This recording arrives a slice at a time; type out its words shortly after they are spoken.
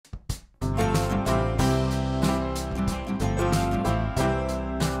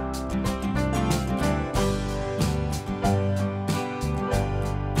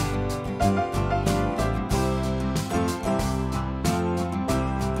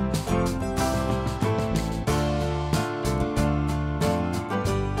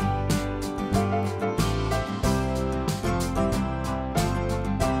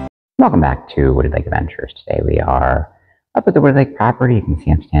Welcome back to Wooded Lake Adventures. Today we are up at the Wooded Lake property. You can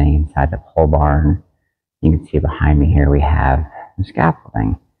see I'm standing inside the pole barn. You can see behind me here we have some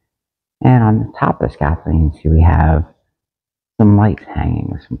scaffolding. And on the top of the scaffolding, you can see we have some lights hanging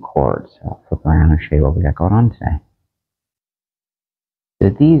with some cords. So I'll flip around and show you what we got going on today. So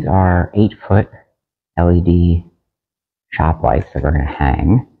these are 8-foot LED shop lights that we're going to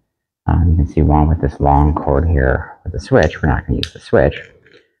hang. You can see one with this long cord here with the switch. We're not going to use the switch.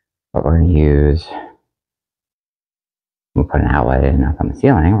 But we're going to use, we'll put an outlet in up on the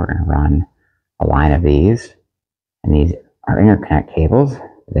ceiling. We're going to run a line of these, and these are interconnect cables.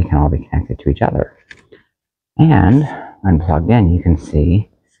 They can all be connected to each other. And when plugged in, you can see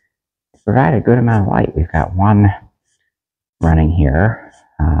they provide a good amount of light. We've got one running here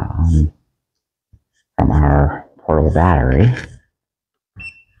from our portable battery,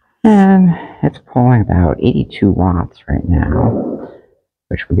 and it's pulling about 82 watts right now,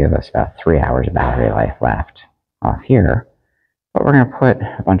 which will give us about 3 hours of battery life left off here. But we're going to put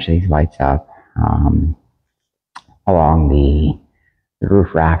a bunch of these lights up along the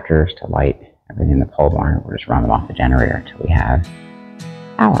roof rafters to light everything in the pole barn. We'll just run them off the generator until we have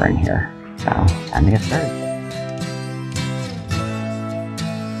power in here. So, time to get started.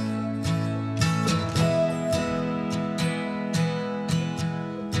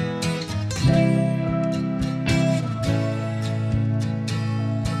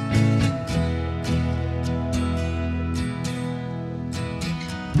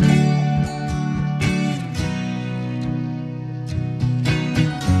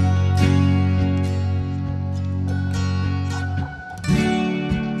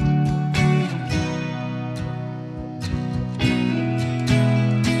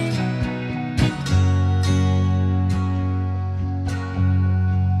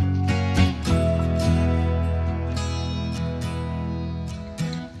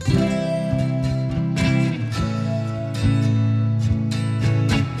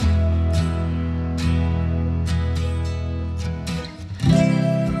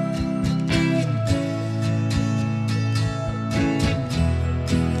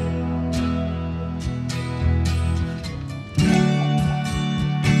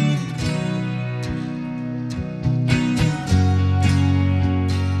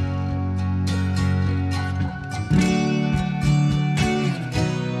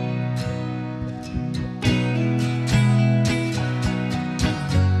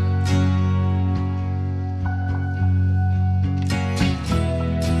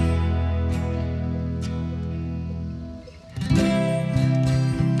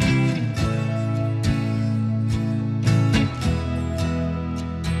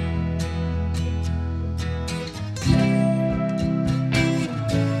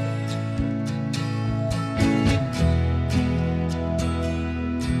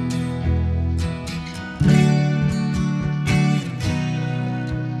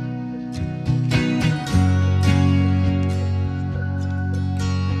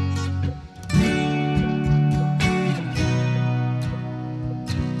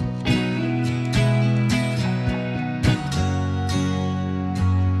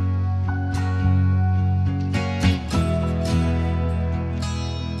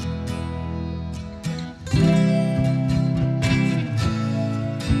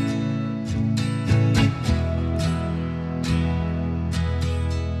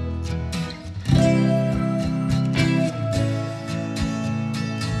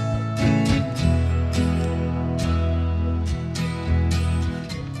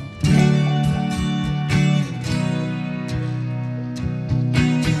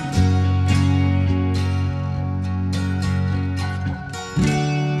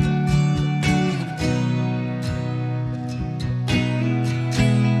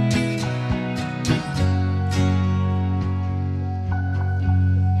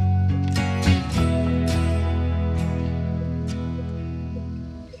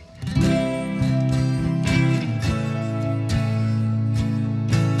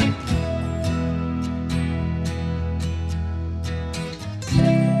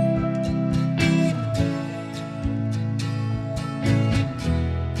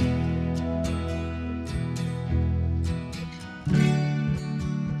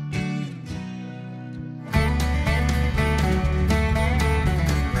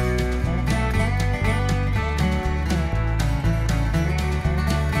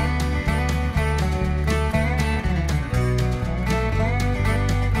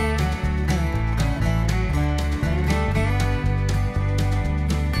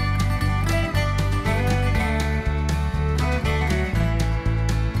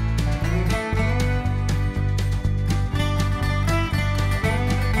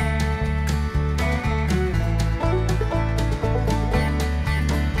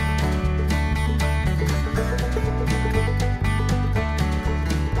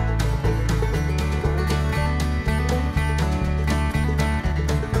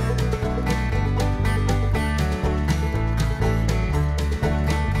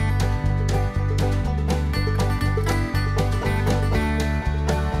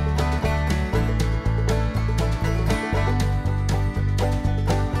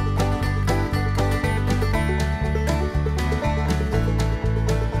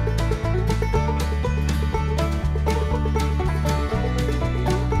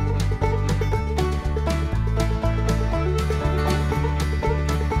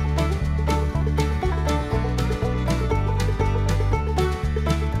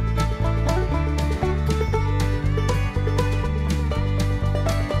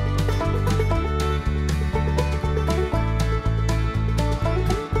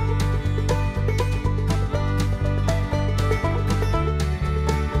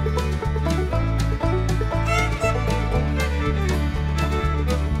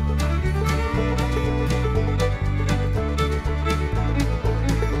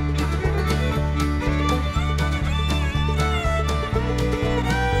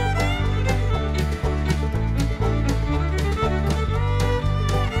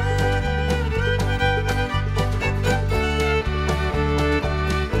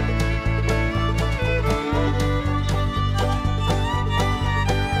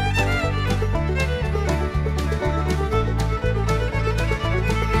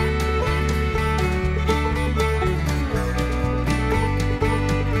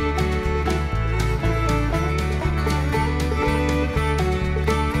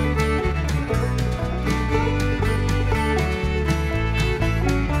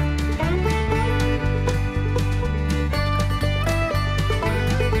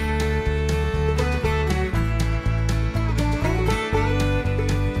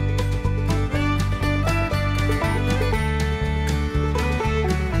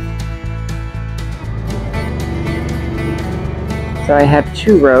 So I have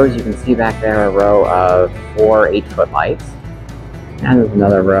two rows. You can see back there a row of 4 8-foot lights. And there's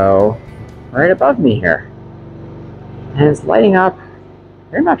another row right above me here. And it's lighting up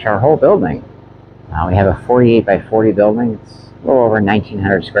pretty much our whole building. We have a 48 by 40 building. It's a little over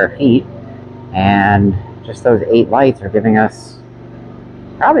 1,900 square feet. And just those 8 lights are giving us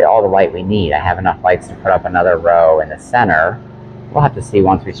probably all the light we need. I have enough lights to put up another row in the center. We'll have to see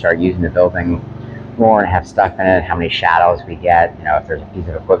once we start using the building more and have stuff in it, how many shadows we get. You know, if there's a piece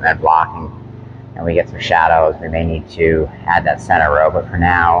of equipment blocking and we get some shadows, we may need to add that center row. But for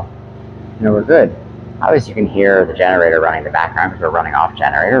now, you know, we're good. Obviously, you can hear the generator running in the background because we're running off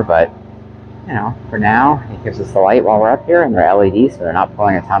generator, but you know, for now, it gives us the light while we're up here, and they're LEDs, so they're not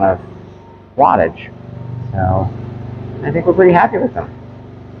pulling a ton of wattage. So I think we're pretty happy with them.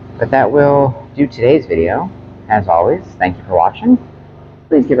 But that will do today's video. As always, thank you for watching.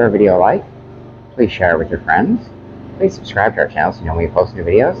 Please give our video a like. Please share it with your friends. Please subscribe to our channel so you know when we post new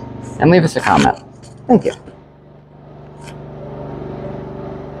videos. And leave us a comment. Thank you.